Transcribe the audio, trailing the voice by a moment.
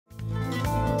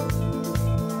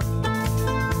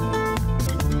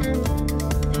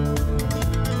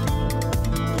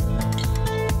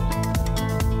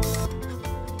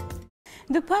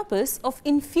The purpose of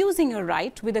infusing a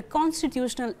right with a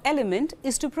constitutional element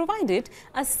is to provide it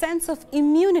a sense of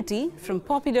immunity from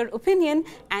popular opinion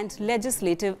and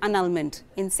legislative annulment.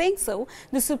 In saying so,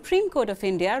 the Supreme Court of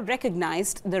India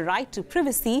recognized the right to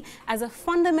privacy as a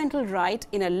fundamental right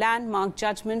in a landmark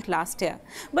judgment last year.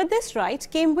 But this right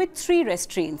came with three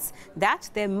restraints: that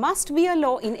there must be a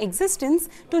law in existence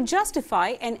to justify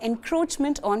an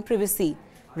encroachment on privacy.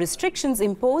 Restrictions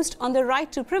imposed on the right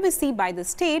to privacy by the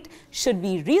state should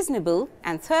be reasonable,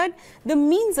 and third, the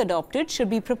means adopted should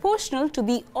be proportional to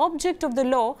the object of the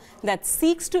law that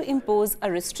seeks to impose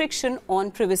a restriction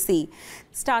on privacy.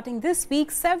 Starting this week,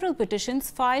 several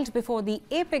petitions filed before the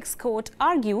Apex Court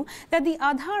argue that the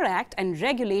Aadhaar Act and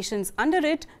regulations under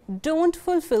it don't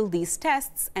fulfill these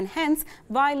tests and hence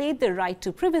violate the right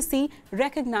to privacy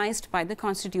recognized by the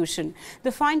Constitution.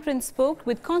 The fine print spoke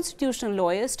with constitutional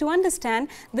lawyers to understand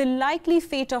the likely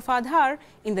fate of Aadhaar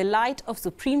in the light of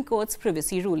Supreme Court's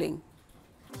privacy ruling.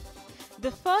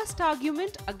 The first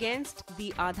argument against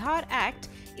the Aadhaar Act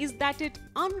is that it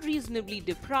unreasonably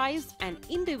deprives an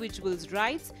individual's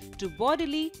rights to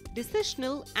bodily,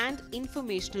 decisional and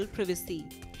informational privacy.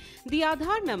 The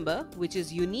Aadhaar number, which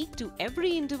is unique to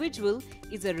every individual,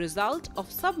 is a result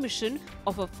of submission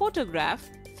of a photograph,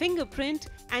 fingerprint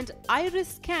and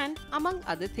iris scan, among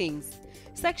other things.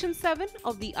 Section 7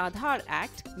 of the Aadhaar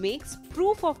Act makes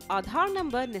proof of Aadhaar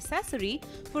number necessary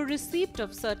for receipt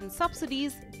of certain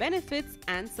subsidies, benefits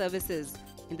and services.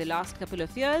 In the last couple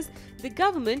of years, the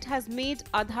government has made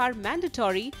Aadhaar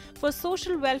mandatory for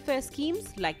social welfare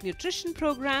schemes like nutrition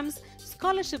programs,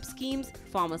 scholarship schemes,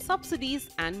 farmer subsidies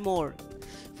and more.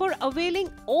 For availing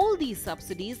all these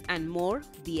subsidies and more,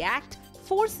 the Act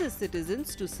forces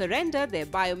citizens to surrender their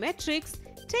biometrics,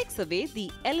 takes away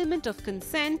the element of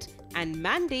consent and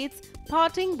mandates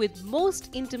parting with most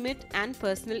intimate and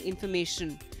personal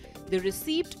information. The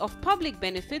receipt of public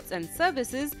benefits and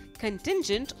services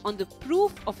contingent on the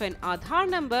proof of an Aadhaar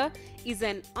number is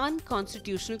an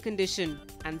unconstitutional condition,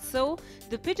 and so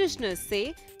the petitioners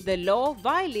say the law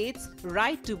violates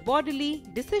right to bodily,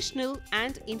 decisional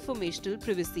and informational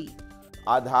privacy.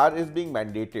 Aadhaar is being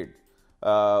mandated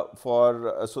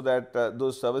so that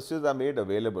those services are made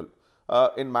available.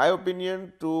 In my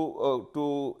opinion,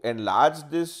 to enlarge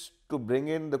this, to bring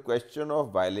in the question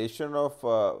of violation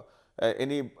of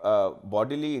any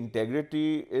bodily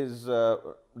integrity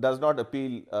does not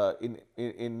appeal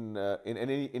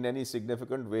in any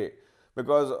significant way,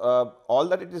 because all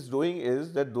that it is doing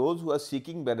is that those who are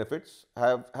seeking benefits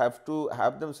have to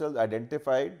have themselves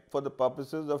identified for the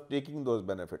purposes of taking those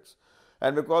benefits.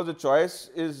 And because the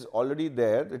choice is already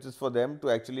there, it is for them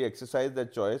to actually exercise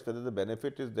that choice whether the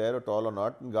benefit is there at all or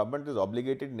not, and government is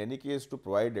obligated in any case to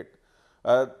provide it.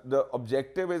 The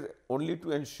objective is only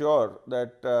to ensure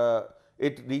that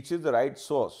it reaches the right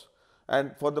source,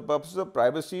 and for the purposes of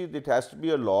privacy it has to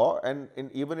be a law, and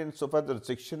even insofar the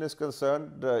restriction is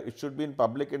concerned, it should be in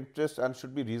public interest and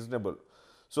should be reasonable.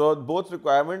 So both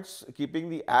requirements,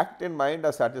 keeping the Act in mind,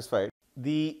 are satisfied.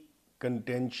 The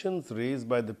contentions raised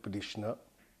by the petitioner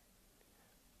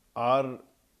are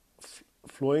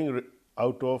flowing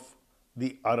out of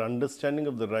our understanding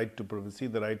of the right to privacy,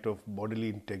 the right of bodily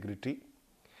integrity,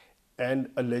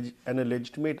 and a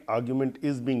legitimate argument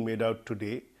is being made out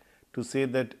today to say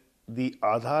that the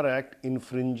Aadhaar Act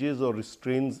infringes or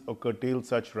restrains or curtails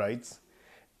such rights,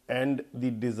 and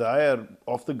the desire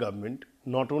of the government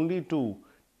not only to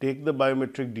take the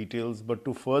biometric details but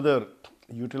to further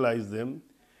utilize them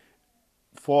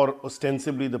for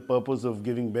ostensibly the purpose of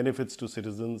giving benefits to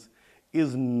citizens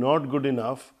is not good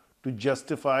enough to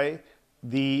justify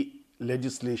the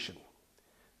legislation.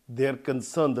 Their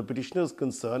concern, the petitioner's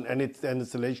concern, and its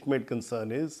a legitimate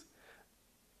concern, is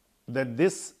that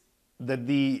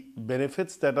the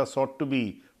benefits that are sought to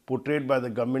be portrayed by the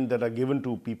government that are given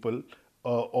to people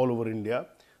all over India,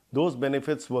 those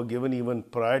benefits were given even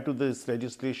prior to this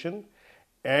legislation,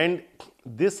 and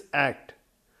this Act,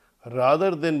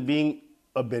 rather than being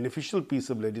a beneficial piece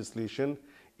of legislation,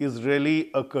 is really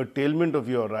a curtailment of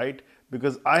your right,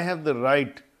 because I have the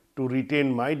right to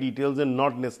retain my details and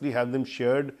not necessarily have them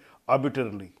shared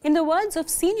arbitrarily. In the words of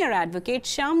senior advocate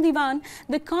Shyam Diwan,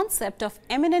 the concept of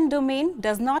eminent domain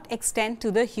does not extend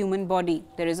to the human body.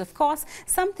 There is, of course,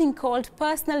 something called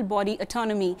personal body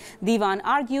autonomy, Diwan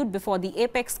argued before the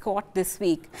Apex Court this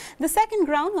week. The second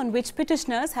ground on which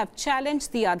petitioners have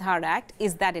challenged the Aadhaar Act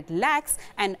is that it lacks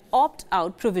an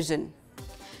opt-out provision.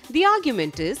 The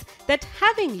argument is that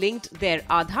having linked their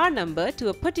Aadhaar number to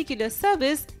a particular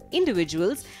service,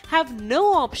 individuals have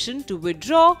no option to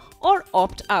withdraw or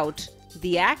opt out.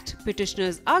 The Act,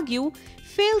 petitioners argue,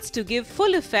 fails to give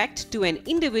full effect to an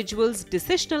individual's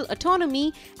decisional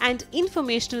autonomy and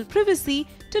informational privacy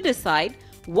to decide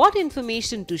what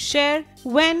information to share,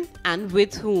 when and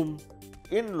with whom.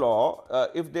 In law,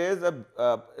 if there is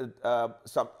a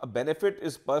benefit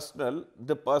is personal,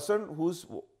 the person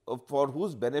for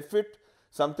whose benefit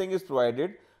something is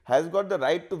provided has got the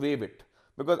right to waive it.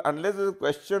 Because unless there is a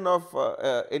question of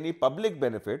any public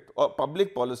benefit or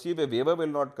public policy where waiver will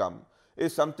not come,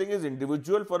 if something is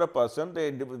individual for a person, the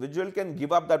individual can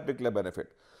give up that particular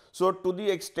benefit. So, to the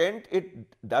extent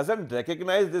it does not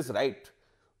recognize this right,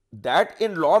 that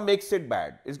in law makes it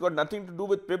bad. It's got nothing to do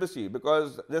with privacy,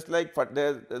 because just like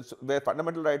where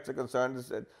fundamental rights are concerned,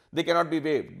 they cannot be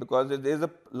waived because there is a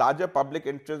larger public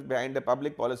interest behind a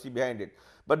public policy behind it.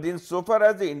 But insofar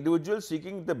as the individual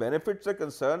seeking the benefits are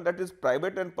concerned, that is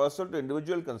private and personal to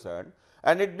individual concerned,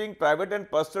 and it being private and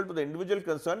personal to the individual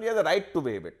concerned, he has a right to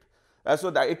waive it.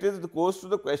 So that it goes to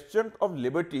the question of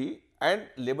liberty, and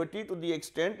liberty to the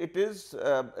extent it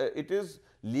is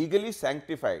legally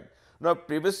sanctified. Now,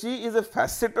 privacy is a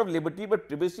facet of liberty, but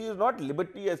privacy is not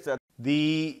liberty as such.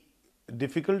 The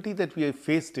difficulty that we have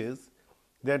faced is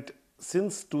that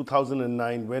since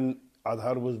 2009, when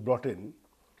Aadhaar was brought in,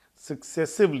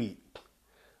 successively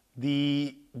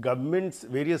the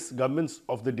various governments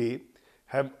of the day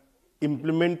have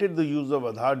implemented the use of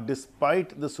Aadhaar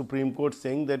despite the Supreme Court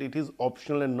saying that it is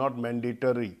optional and not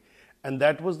mandatory. And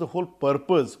that was the whole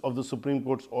purpose of the Supreme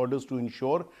Court's orders, to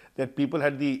ensure that people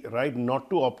had the right not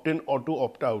to opt in or to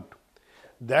opt out.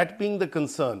 That being the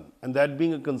concern, and that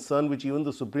being a concern which even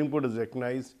the Supreme Court has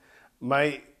recognized,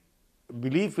 my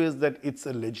belief is that it's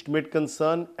a legitimate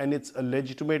concern and it's a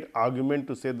legitimate argument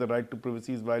to say the right to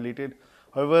privacy is violated.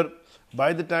 However,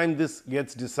 by the time this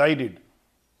gets decided,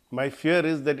 my fear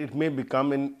is that it may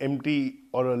become an empty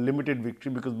or a limited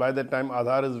victory, because by that time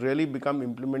Aadhaar has really become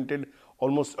implemented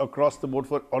almost across the board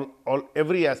for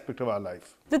every aspect of our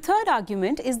life. The third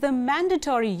argument is the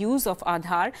mandatory use of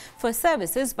Aadhaar for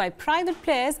services by private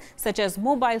players such as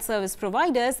mobile service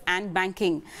providers and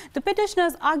banking. The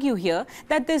petitioners argue here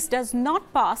that this does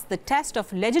not pass the test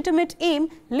of legitimate aim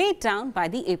laid down by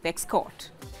the Apex Court.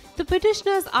 The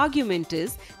petitioner's argument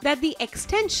is that the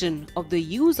extension of the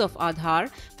use of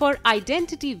Aadhaar for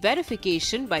identity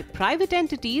verification by private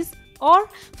entities or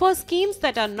for schemes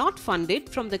that are not funded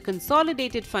from the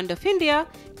Consolidated Fund of India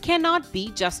cannot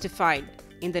be justified.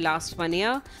 In the last 1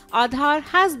 year, Aadhaar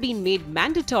has been made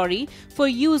mandatory for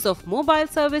use of mobile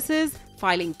services,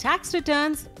 filing tax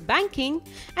returns, banking,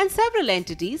 and several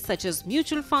entities such as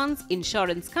mutual funds,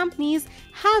 insurance companies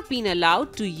have been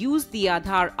allowed to use the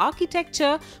Aadhaar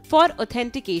architecture for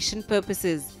authentication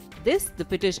purposes. This, the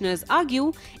petitioners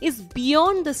argue, is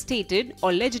beyond the stated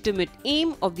or legitimate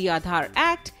aim of the Aadhaar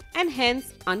Act and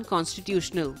hence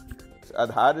unconstitutional.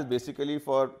 Aadhaar is basically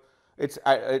for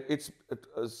it's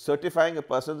certifying a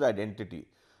person's identity.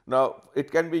 Now,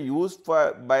 it can be used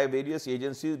by various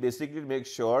agencies basically to make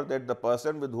sure that the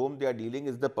person with whom they are dealing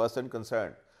is the person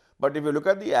concerned. But if you look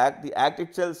at the Act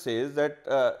itself says that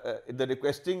the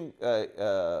requesting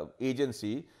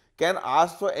agency can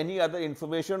ask for any other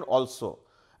information also.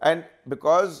 And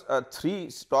because 3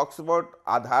 talks about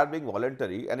Aadhaar being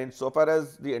voluntary, and insofar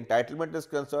as the entitlement is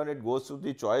concerned, it goes to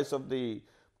the choice of the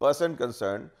person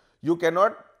concerned, you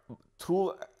cannot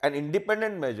through an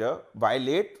independent measure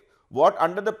violate what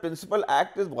under the principal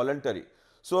act is voluntary.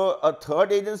 So, a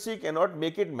third agency cannot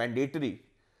make it mandatory,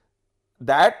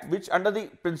 that which under the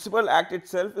principal act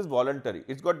itself is voluntary.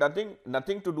 It's got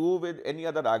nothing to do with any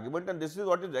other argument, and this is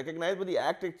what is recognized by the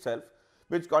act itself,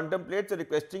 which contemplates a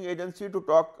requesting agency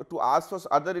to ask for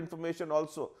other information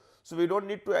also. So, we don't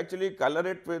need to actually color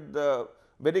it with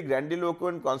very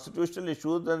grandiloquent constitutional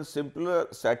issues, and simpler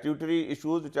statutory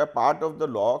issues which are part of the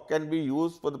law can be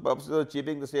used for the purposes of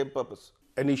achieving the same purpose.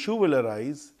 An issue will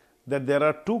arise that there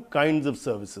are 2 kinds of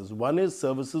services. One is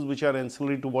services which are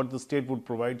ancillary to what the state would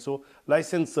provide. So,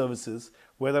 licensed services,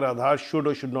 whether Aadhaar should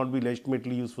or should not be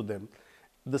legitimately used for them.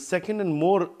 The second and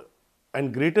more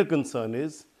and greater concern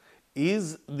is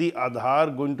the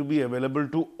Aadhaar going to be available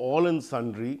to all and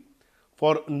sundry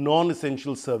for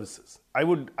non-essential services? I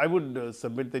would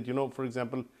submit that, for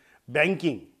example,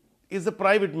 banking is a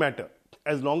private matter.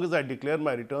 As long as I declare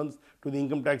my returns to the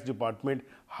income tax department,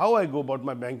 how I go about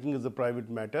my banking is a private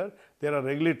matter. There are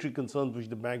regulatory concerns which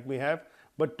the bank may have.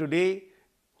 But today,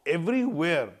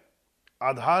 everywhere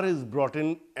Aadhaar is brought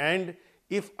in, and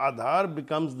if Aadhaar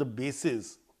becomes the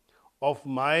basis of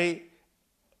my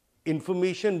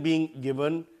information being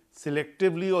given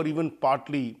selectively or even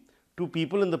partly to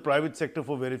people in the private sector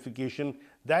for verification,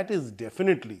 that is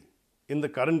definitely in the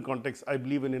current context, I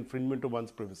believe, an infringement of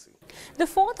one's privacy. The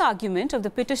fourth argument of the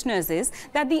petitioners is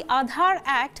that the Aadhaar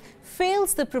Act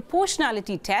fails the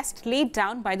proportionality test laid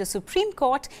down by the Supreme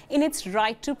Court in its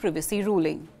right to privacy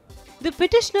ruling. The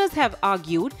petitioners have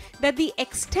argued that the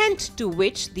extent to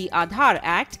which the Aadhaar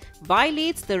Act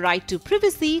violates the right to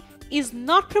privacy is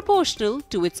not proportional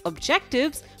to its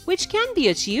objectives, which can be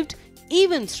achieved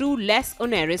even through less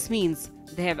onerous means.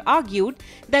 They have argued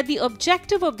that the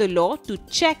objective of the law to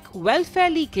check welfare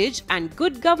leakage and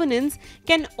good governance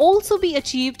can also be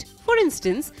achieved, for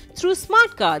instance, through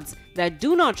smart cards that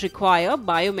do not require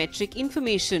biometric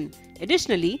information.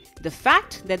 Additionally, the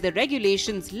fact that the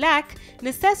regulations lack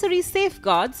necessary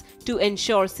safeguards to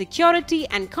ensure security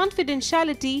and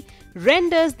confidentiality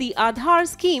renders the Aadhaar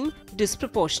scheme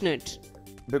disproportionate.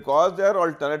 Because there are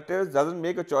alternatives doesn't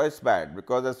make a choice bad,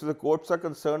 because as far as the courts are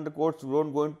concerned, the courts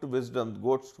don't go into wisdom,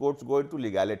 courts go into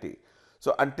legality.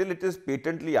 So until it is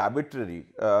patently arbitrary,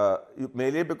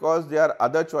 merely because there are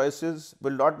other choices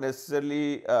will not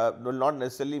necessarily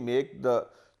make the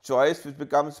choice which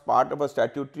becomes part of a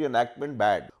statutory enactment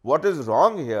bad. What is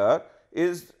wrong here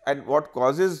is, and what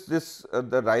causes this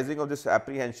the rising of this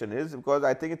apprehension is because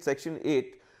I think it's section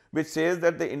 8 which says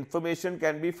that the information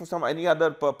can be for some any other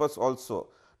purpose also.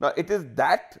 Now it is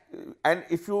that, and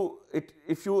if you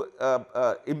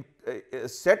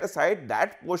set aside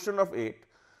that portion of 8,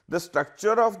 the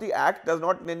structure of the act does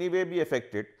not in any way be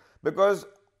affected, because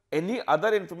any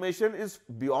other information is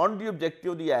beyond the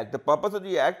objective of the act. The purpose of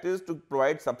the act is to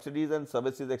provide subsidies and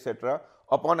services, etc.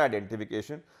 upon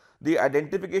identification. The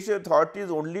identification authority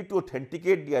is only to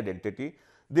authenticate the identity.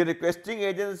 The requesting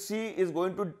agency is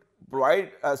going to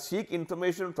provide seek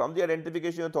information from the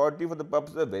identification authority for the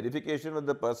purpose of verification whether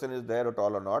the person is there at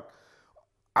all or not.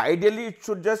 Ideally, it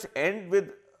should just end with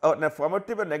an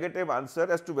affirmative or negative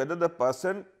answer as to whether the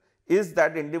person is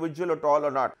that individual at all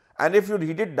or not. And if you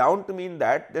read it down to mean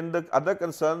that, then the other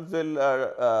concerns will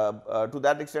to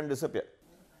that extent disappear.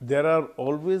 There are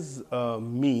always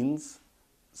means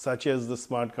such as the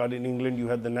smart card. In England, you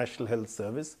had the National Health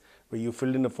Service where you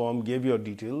filled in a form, gave your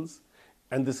details,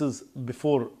 and this is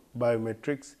before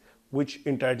biometrics, which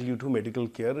entitle you to medical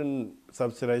care and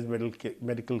subsidized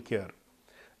medical care.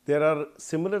 There are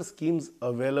similar schemes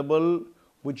available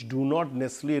which do not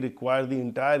necessarily require the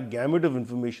entire gamut of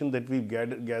information that we've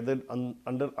gathered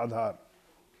under Aadhaar.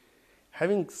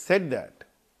 Having said that,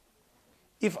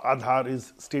 if Aadhaar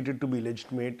is stated to be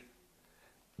legitimate,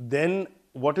 then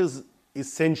what is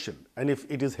essential, and if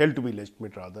it is held to be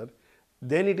legitimate rather,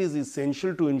 then it is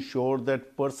essential to ensure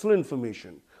that personal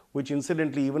information, which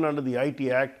incidentally even under the IT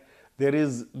Act there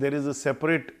are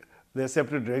separate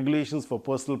regulations for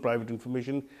personal private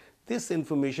information. This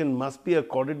information must be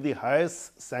accorded the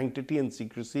highest sanctity and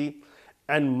secrecy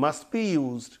and must be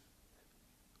used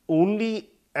only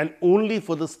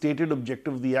for the stated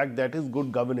objective of the Act, that is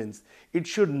good governance. It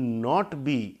should not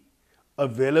be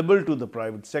available to the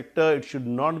private sector, it should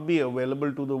not be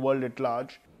available to the world at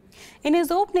large. In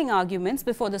his opening arguments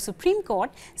before the Supreme Court,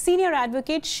 senior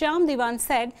advocate Shyam Diwan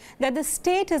said that the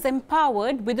state is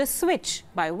empowered with a switch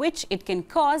by which it can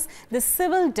cause the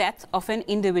civil death of an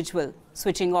individual.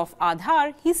 Switching off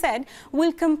Aadhaar, he said,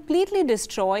 will completely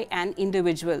destroy an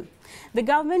individual. The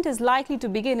government is likely to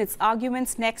begin its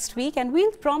arguments next week, and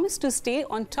we'll promise to stay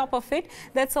on top of it.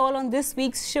 That's all on this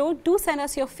week's show. Do send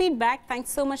us your feedback.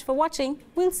 Thanks so much for watching.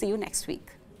 We'll see you next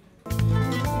week.